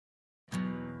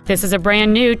This is a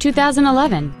brand new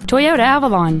 2011 Toyota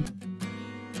Avalon.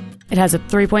 It has a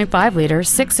 3.5-liter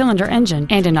 6-cylinder engine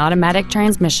and an automatic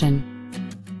transmission.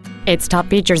 Its top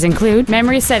features include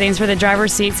memory settings for the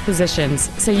driver's seat's positions,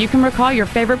 so you can recall your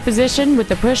favorite position with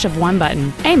the push of one button,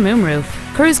 a moonroof,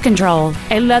 cruise control,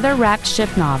 a leather-wrapped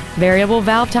shift knob, variable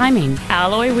valve timing,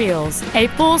 alloy wheels, a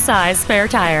full-size spare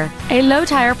tire, a low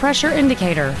tire pressure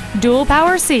indicator, dual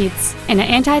power seats, and an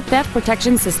anti-theft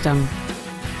protection system.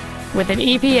 With an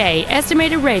EPA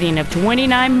estimated rating of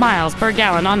 29 miles per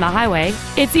gallon on the highway,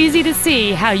 it's easy to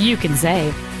see how you can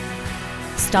save.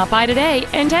 Stop by today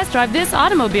and test drive this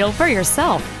automobile for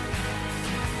yourself.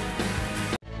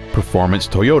 Performance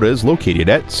Toyota is located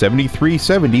at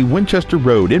 7370 Winchester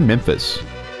Road in Memphis.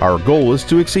 Our goal is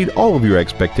to exceed all of your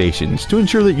expectations to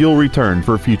ensure that you'll return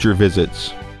for future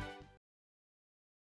visits.